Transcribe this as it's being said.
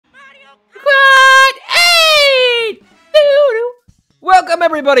Quad 8! Doo-doo. Welcome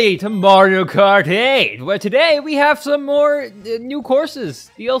everybody to Mario Kart 8, where today we have some more new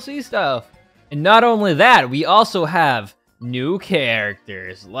courses, DLC stuff. And not only that, we also have new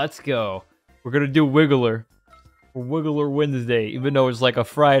characters. Let's go. We're gonna do Wiggler. For Wiggler Wednesday, even though it's like a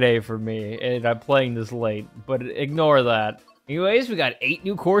Friday for me, and I'm playing this late, but ignore that. Anyways, we got 8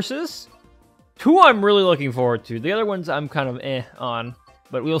 new courses. 2 I'm really looking forward to. The other ones I'm kind of on,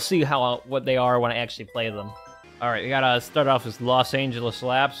 but we'll see what they are when I actually play them. Alright, we gotta start off with Los Angeles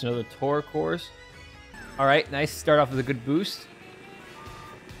Laps, another tour course. Alright, nice. Start off with a good boost.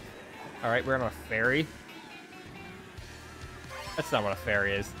 Alright, we're on a ferry. That's not what a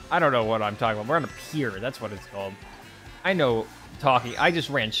ferry is. I don't know what I'm talking about. We're on a pier. That's what it's called. I know talking. I just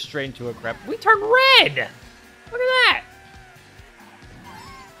ran straight into a crap. We turned red! Look at that!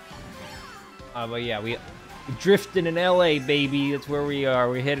 But yeah, we drifting in LA, baby. That's where we are.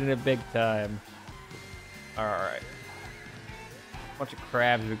 We're hitting it big time. Alright. Bunch of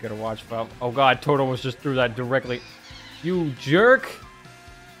crabs we gotta watch for. Oh god, Toto was just threw that directly. You jerk!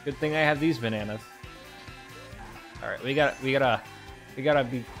 Good thing I have these bananas. Alright, we gotta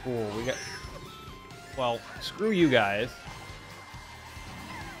be cool. Well, screw you guys.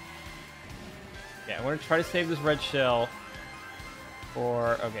 Yeah, I'm gonna try to save this red shell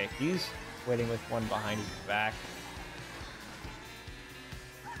for... Okay, he's waiting with one behind his back.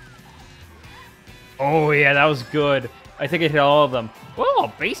 Oh yeah, that was good. I think it hit all of them. Whoa,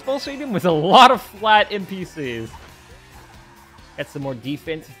 a baseball stadium with a lot of flat NPCs. Got some more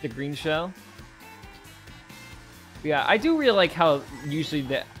defense with the green shell. Yeah, I do really like how usually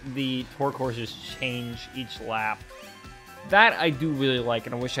the tour courses change each lap. That I do really like,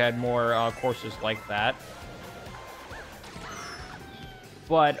 and I wish I had more courses like that.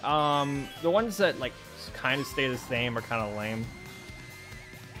 But the ones that like kind of stay the same are kind of lame.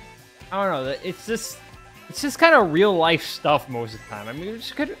 I don't know. It's just kind of real life stuff most of the time. I mean, we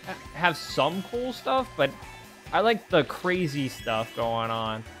just could have some cool stuff, but I like the crazy stuff going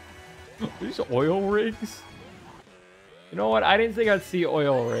on. These oil rigs. You know what? I didn't think I'd see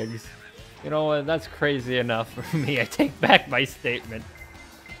oil rigs. You know what? That's crazy enough for me. I take back my statement.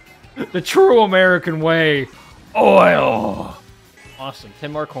 The true American way. Oil. Awesome.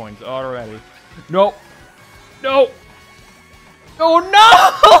 10 more coins already. Nope. Nope. Oh no!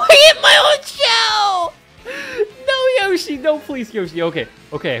 I hit my own shell! No, Yoshi. No, please, Yoshi. Okay.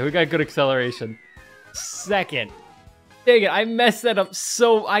 Okay, we got good acceleration. Second. Dang it. I messed that up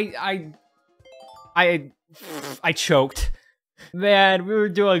so... I choked. Man, we were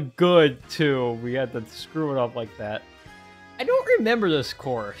doing good, too. We had to screw it up like that. I don't remember this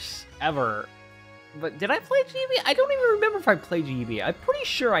course, ever. But did I play GB? I don't even remember if I played GB. I'm pretty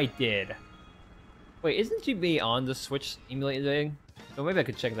sure I did. Wait, isn't GB on the Switch emulator thing? So maybe I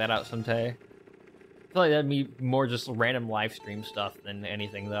could check that out someday. I feel like that'd be more just random live stream stuff than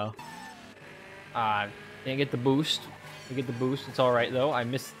anything, though. Can't get the boost. We get the boost. It's all right, though. I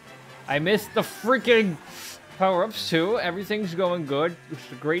missed the freaking power-ups, too. Everything's going good.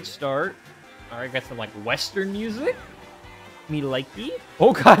 It's a great start. All right, got some, like, Western music. Me likey.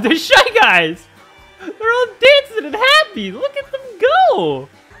 Oh, God, they're Shy Guys! They're all dancing and happy! Look at them go!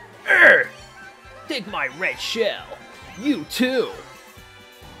 Take my red shell. You, too.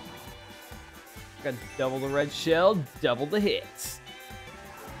 Got double the red shell, double the hits.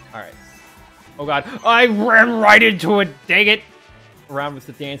 All right. Oh, God. I ran right into it. Dang it. Around with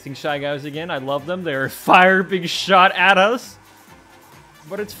the dancing Shy Guys again. I love them. They're fire big shot at us.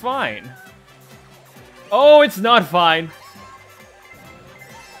 But it's fine. Oh, it's not fine.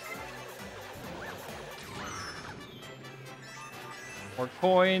 More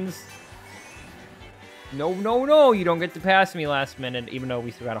coins. No, no, no. You don't get to pass me last minute, even though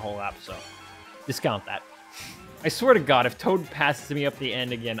we still got a whole lap, so discount that. I swear to God, if Toad passes me up the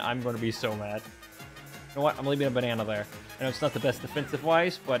end again, I'm going to be so mad. You know what? I'm leaving a banana there. I know it's not the best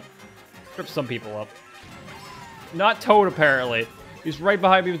defensive-wise, but trip some people up. Not Toad, apparently. He's right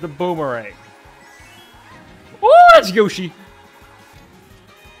behind me with the boomerang. Oh, that's Yoshi!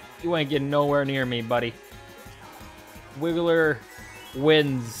 You ain't getting nowhere near me, buddy. Wiggler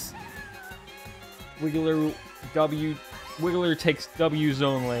wins. Wiggler takes W's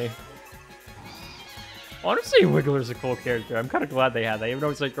only. Honestly, Wiggler's a cool character. I'm kind of glad they had that, even though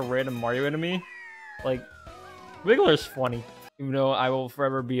it's like a random Mario enemy. Like, Wiggler's funny. Even though I will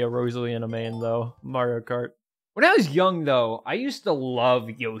forever be a Rosalina main, though. Mario Kart. When I was young, though, I used to love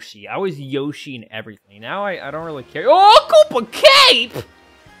Yoshi. I was Yoshi in everything. Now I don't really care. Oh, Koopa Cape!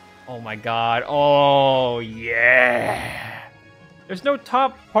 Oh my god. Oh, yeah. There's no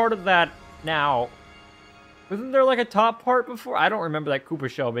top part of that now. Wasn't there like a top part before? I don't remember that Koopa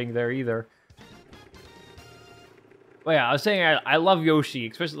shell being there either. But yeah, I was saying I love Yoshi,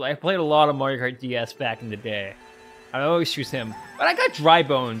 especially I played a lot of Mario Kart DS back in the day. I always choose him. But I got Dry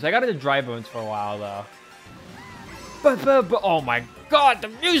Bones. I got into Dry Bones for a while though. But oh my god, the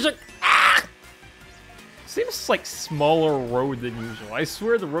music! Ah! Seems like smaller road than usual. I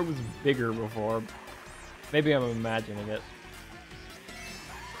swear the road was bigger before. Maybe I'm imagining it.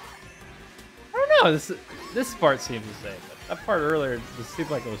 I don't know. This part seems the same. But that part earlier just seemed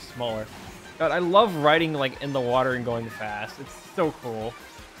like it was smaller. God, I love riding like in the water and going fast. It's so cool.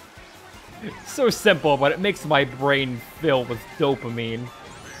 It's so simple, but it makes my brain fill with dopamine.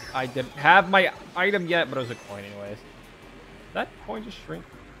 I didn't have my item yet, but it was a coin anyways. That coin just shrink?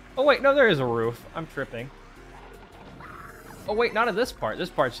 Oh wait, no, there is a roof. I'm tripping. Oh wait, not in this part. This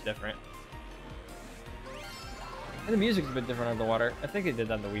part's different. And the music's a bit different underwater. I think it did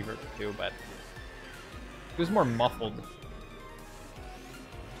that in the Weaver too, but it was more muffled.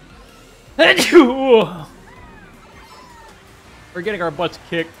 We're getting our butts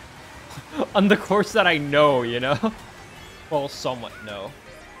kicked on the course that I know, you know? Well, somewhat know.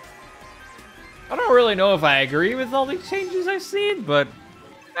 I don't really know if I agree with all these changes I've seen, but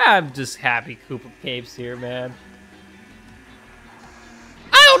I'm just happy Koopa Cape's here, man.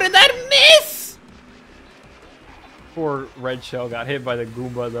 How did that miss? Poor Red Shell got hit by the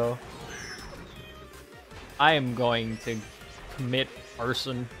Goomba, though. I am going to commit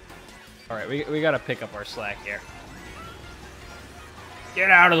arson. Alright, we gotta pick up our slack here.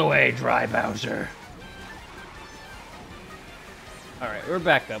 Get out of the way, Dry Bowser. Alright, we're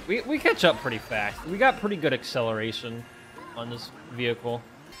back up. We catch up pretty fast. We got pretty good acceleration on this vehicle.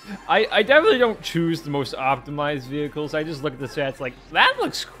 I definitely don't choose the most optimized vehicles. I just look at the stats like, that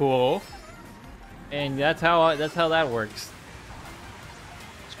looks cool. And that's how that works.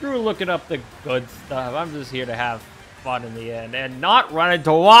 Screw looking up the good stuff. I'm just here to have fun in the end and not run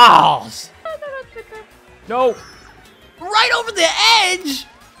into walls. No. Right over the edge.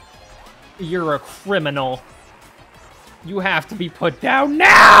 You're a criminal. You have to be put down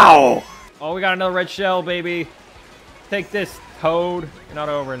now! Oh, we got another red shell, baby. Take this, Toad. You're not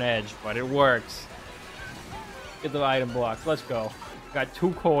over an edge, but it works. Get the item blocks. Let's go. Got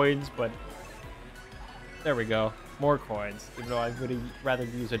 2 coins, but... There we go. More coins, even though I would rather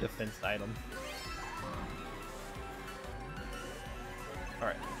use a defense item.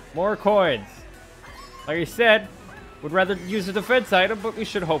 Alright. More coins. Like I said, would rather use a defense item, but we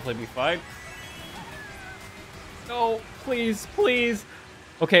should hopefully be fine. No, please, please.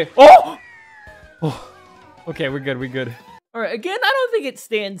 Okay. Oh! Oh! Okay, we're good, we're good. Alright, again, I don't think it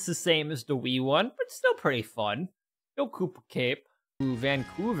stands the same as the Wii one, but still pretty fun. No Koopa Cape. Ooh,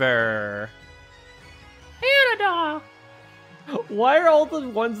 Vancouver. Canada! Why are all the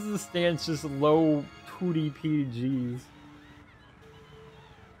ones in the stands just low 2D PGs?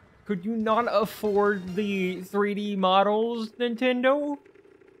 Could you not afford the 3D models, Nintendo?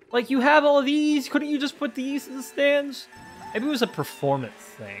 Like, you have all these, couldn't you just put these in the stands? Maybe it was a performance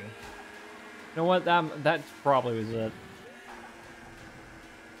thing. You know what, that probably was it.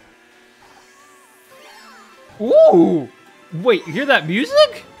 Ooh! Wait, you hear that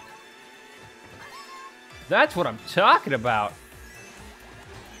music? That's what I'm talking about.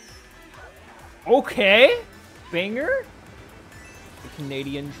 Okay. Banger. The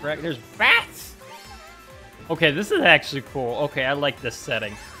Canadian track. There's bats! Okay, this is actually cool. Okay, I like this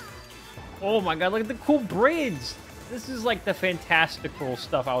setting. Oh my god, look at the cool bridge! This is like the fantastical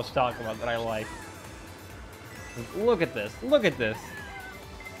stuff I was talking about that I like. Look at this. Look at this.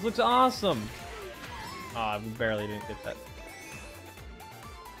 It looks awesome. Ah, we barely didn't get that.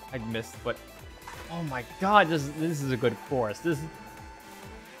 I missed, but oh my god, this is a good course.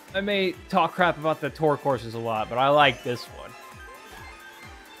 I may talk crap about the tour courses a lot, but I like this one.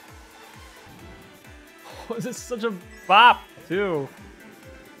 Oh, this is such a bop, too.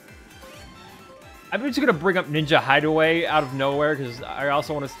 I'm just gonna bring up Ninja Hideaway out of nowhere because I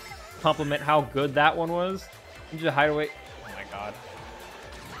also want to compliment how good that one was. Ninja Hideaway. Oh my god.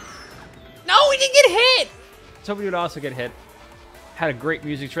 No, we didn't get hit! Somebody would also get hit. Had a great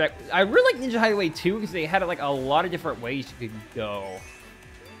music track. I really like Ninja Hideaway 2 because they had like a lot of different ways you could go.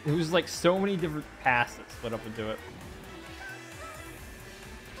 It was like so many different paths that split up into it.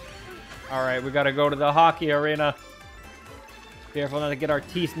 Alright, we gotta go to the hockey arena. Careful not to get our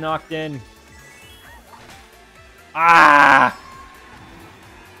teeth knocked in. Ah!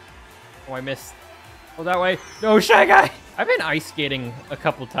 Oh, I missed. Oh, that way. No, Shy Guy! I've been ice skating a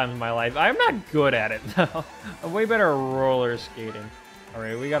couple times in my life. I'm not good at it, though. I'm way better at roller skating.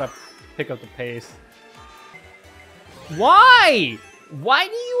 Alright, we gotta pick up the pace. Why? Why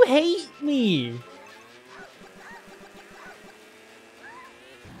do you hate me?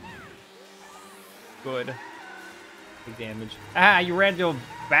 Good. Big damage. Ah, you ran into a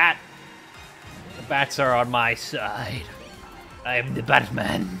bat. The bats are on my side. I am the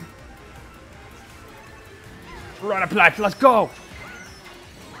Batman. Run a black, let's go!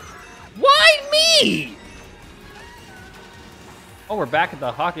 Why me? Oh, we're back at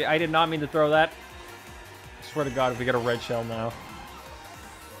the hockey. I did not mean to throw that. I swear to God, if we get a red shell now.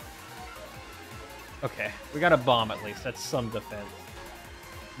 Okay, we got a bomb at least. That's some defense.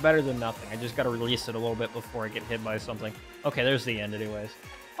 Better than nothing. I just gotta release it a little bit before I get hit by something. Okay, there's the end anyways.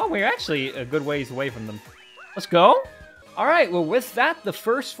 Oh, we're actually a good ways away from them. Let's go! Alright, well with that, the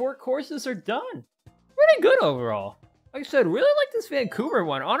first 4 courses are done. Pretty good overall. Like I said, really like this Vancouver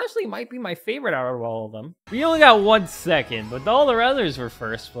one. Honestly, might be my favorite out of all of them. We only got 1 second, but all the others were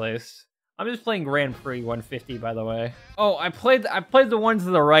first place. I'm just playing Grand Prix 150, by the way. Oh, I played the ones to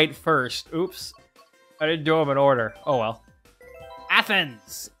the right first. Oops. I didn't do them in order. Oh well.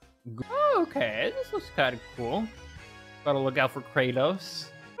 Athens! Oh, okay, this looks kind of cool. Gotta look out for Kratos.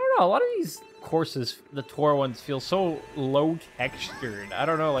 I don't know, a lot of these courses, the tour ones, feel so low textured. I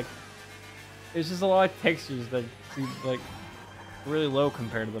don't know, like, there's just a lot of textures that seem like really low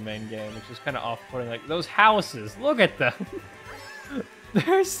compared to the main game, which is kind of off-putting. Like, those houses, look at them!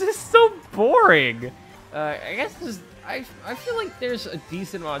 They're just so boring! I guess I feel like there's a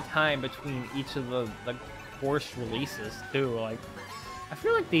decent amount of time between each of the course releases, too. Like, I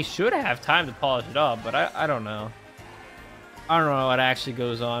feel like they should have time to polish it up, but I don't know. I don't know what actually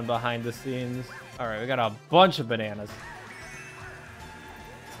goes on behind the scenes. Alright, we got a bunch of bananas.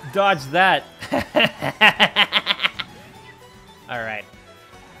 Dodge that. Alright.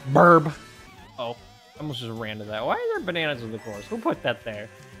 Burb. Oh, I almost just ran to that. Why are there bananas in the course? Who put that there?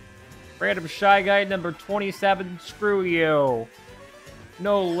 Random Shy Guy number 27. Screw you.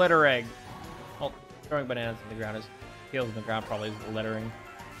 No littering. Well, throwing bananas in the ground is... Heels in the ground probably is littering.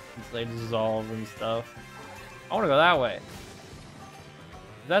 Since they dissolve and stuff. I want to go that way.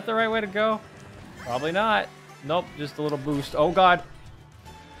 Is that the right way to go? Probably not. Nope, just a little boost. Oh god.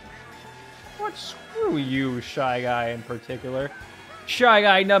 What? Screw you, Shy Guy in particular. Shy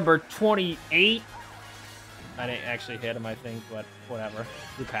Guy number 28. I didn't actually hit him, I think, but whatever.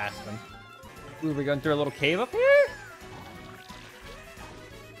 We passed him. Ooh, we're going through a little cave up here?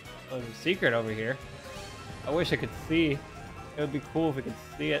 Oh, there's a secret over here. I wish I could see. It would be cool if we could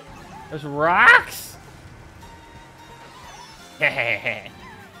see it. There's rocks! Alright,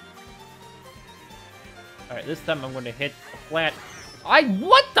 this time I'm going to hit the plant.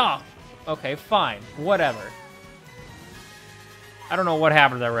 What the? Okay, fine. Whatever. I don't know what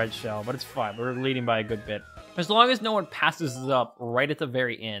happened to that red shell, but it's fine. We're leading by a good bit. As long as no one passes us up right at the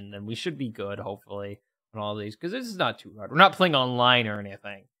very end, then we should be good, hopefully, on all these. Because this is not too hard. We're not playing online or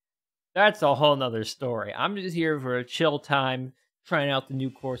anything. That's a whole nother story. I'm just here for a chill time, trying out the new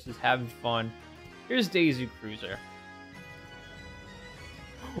courses, having fun. Here's Daisy Cruiser.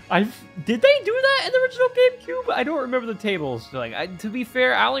 Did they do that in the original GameCube? I don't remember the tables. Like, to be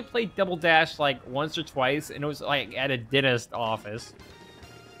fair, I only played Double Dash like once or twice, and it was like at a dentist office.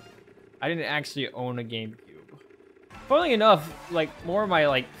 I didn't actually own a GameCube. Funnily enough, like more of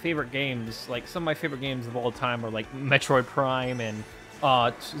my favorite games, like some of my favorite games of all time, are like Metroid Prime and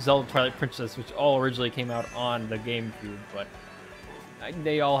Zelda Twilight Princess, which all originally came out on the GameCube, but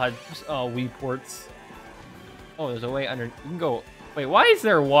they all had Wii ports. Oh, there's a way under. You can go. Wait, why is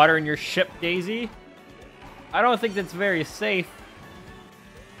there water in your ship, Daisy? I don't think that's very safe.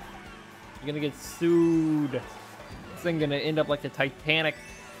 You're gonna get sued. This thing gonna end up like the Titanic.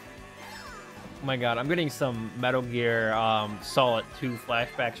 Oh my god, I'm getting some Metal Gear Solid 2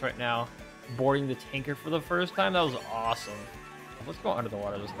 flashbacks right now. Boarding the tanker for the first time, that was awesome. Let's go under the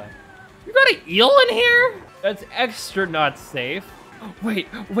water this time. You got an eel in here? That's extra not safe. Wait,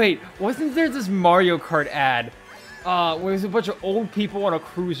 wasn't there this Mario Kart ad? Where there's a bunch of old people on a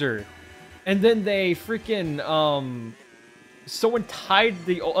cruiser. And then they freaking, someone tied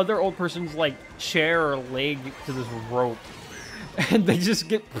the other old person's, like, chair or leg to this rope. And they just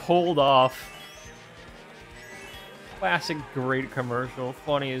get pulled off. Classic great commercial.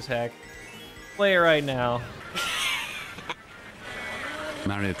 Funny as heck. Play it right now.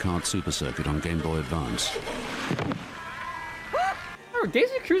 Mario Kart Super Circuit on Game Boy Advance. Oh,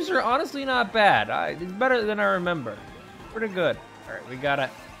 Daisy Cruiser, honestly not bad. It's better than I remember. Pretty good. All right, we gotta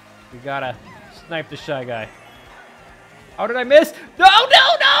snipe the Shy Guy. How did I miss? No!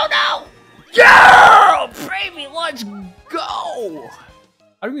 Yeah, baby, let's go!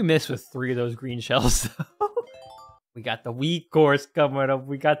 How did we miss with 3 of those green shells? We got the Wii course coming up.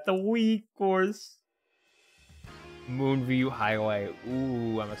 We got the Wii course. Moonview Highway.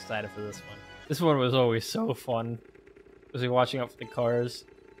 Ooh, I'm excited for this one. This one was always so fun. Was he watching out for the cars?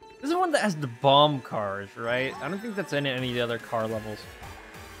 This is one that has the bomb cars, right? I don't think that's in any of the other car levels.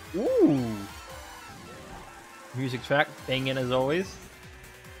 Ooh. Music track, banging as always.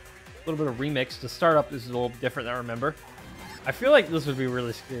 A little bit of remix. The startup is a little different than I remember. I feel like this would be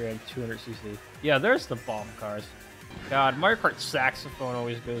really scary on 200cc. Yeah, there's the bomb cars. God, Mario Kart saxophone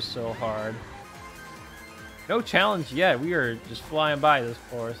always goes so hard. No challenge yet. We are just flying by this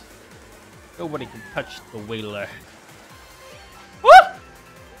course. Nobody can touch the whaler. Woo!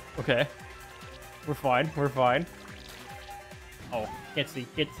 Okay. We're fine. We're fine. Oh, can't see.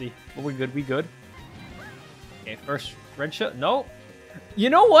 Can't see. But we're good. We good. Okay, first red shell. No. You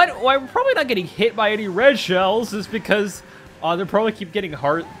know what? Why we're probably not getting hit by any red shells is because they'll probably keep getting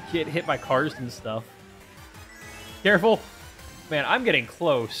hit by cars and stuff. Careful. Man, I'm getting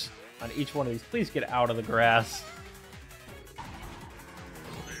close on each one of these. Please get out of the grass.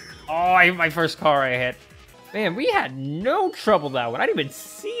 Oh, my first car I hit. Man, we had no trouble that one. I didn't even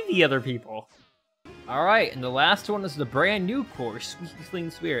see the other people. All right, and the last one is the brand new course, Sweet Clean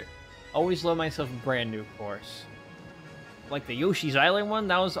Spirit. Always love myself a brand new course. Like the Yoshi's Island one,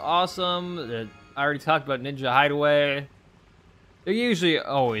 that was awesome. I already talked about Ninja Hideaway. They usually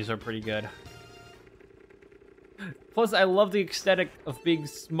always are pretty good. Plus, I love the aesthetic of being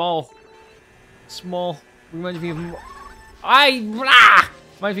small. Small. Reminds me of...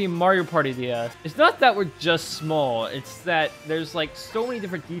 Reminds me of Mario Party DS. It's not that we're just small. It's that there's like so many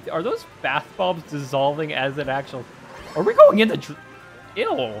different details. Are those bath bombs dissolving as an actual... Are we going in the...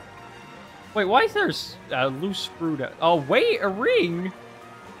 Ew. Wait, why is there a loose screw down? Oh, wait, a ring?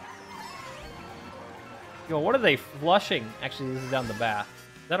 Yo, what are they flushing? Actually, this is down the bath.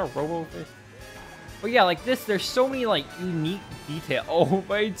 Is that a robo-fish? But yeah, like this, there's so many like unique detail. Oh,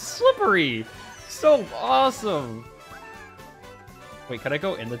 but it's slippery. So awesome. Wait, can I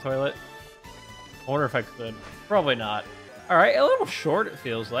go in the toilet? I wonder if I could. Probably not. All right, a little short, it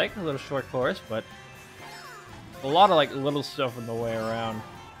feels like. A little short course, but a lot of like little stuff in the way around.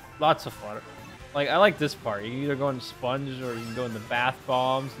 Lots of fun. Like, I like this part. You can either go in sponge or you can go in the bath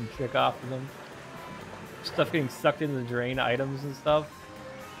bombs and trick off of them. Stuff getting sucked into the drain items and stuff.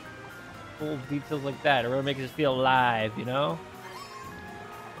 Little details like that. It really makes us feel alive, you know?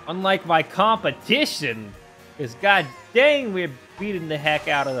 Unlike my competition. Because god dang, we're beating the heck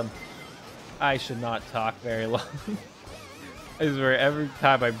out of them. I should not talk very long. I swear, every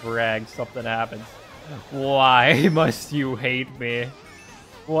time I brag, something happens. Why must you hate me?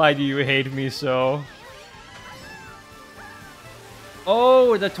 Why do you hate me so?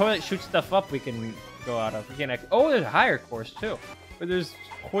 Oh, the toilet shoots stuff up we can go out of. We can oh, there's a higher course too. But there's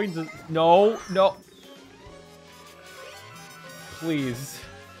coins. No, no. Please.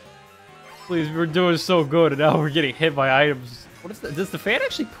 Please, we're doing so good and now we're getting hit by items. What is that? Does the fan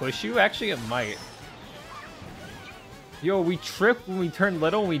actually push you? Actually, it might. Yo, we tripped when we turned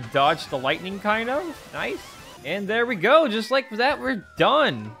little and we dodged the lightning, kind of. Nice. And there we go. Just like that, we're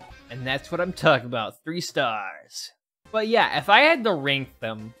done. And that's what I'm talking about. 3 stars. But yeah, if I had to rank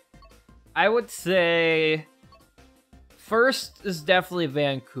them, I would say first is definitely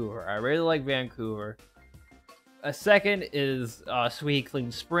Vancouver. I really like Vancouver. A second is Sweet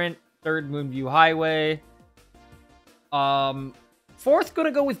Clean Sprint. Third, Moonview Highway. Fourth,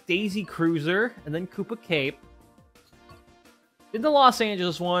 gonna go with Daisy Cruiser, and then Koopa Cape. Then the Los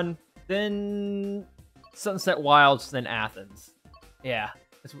Angeles one, then Sunset Wilds, then Athens. Yeah,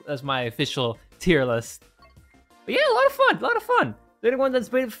 that's my official tier list. But yeah, a lot of fun, a lot of fun. Anyone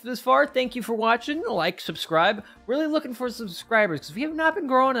that's made it this far, thank you for watching. Like, subscribe. Really looking for subscribers, because we have not been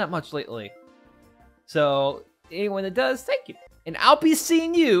growing that much lately. So, anyone that does, thank you. And I'll be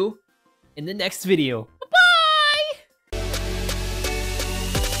seeing you in the next video.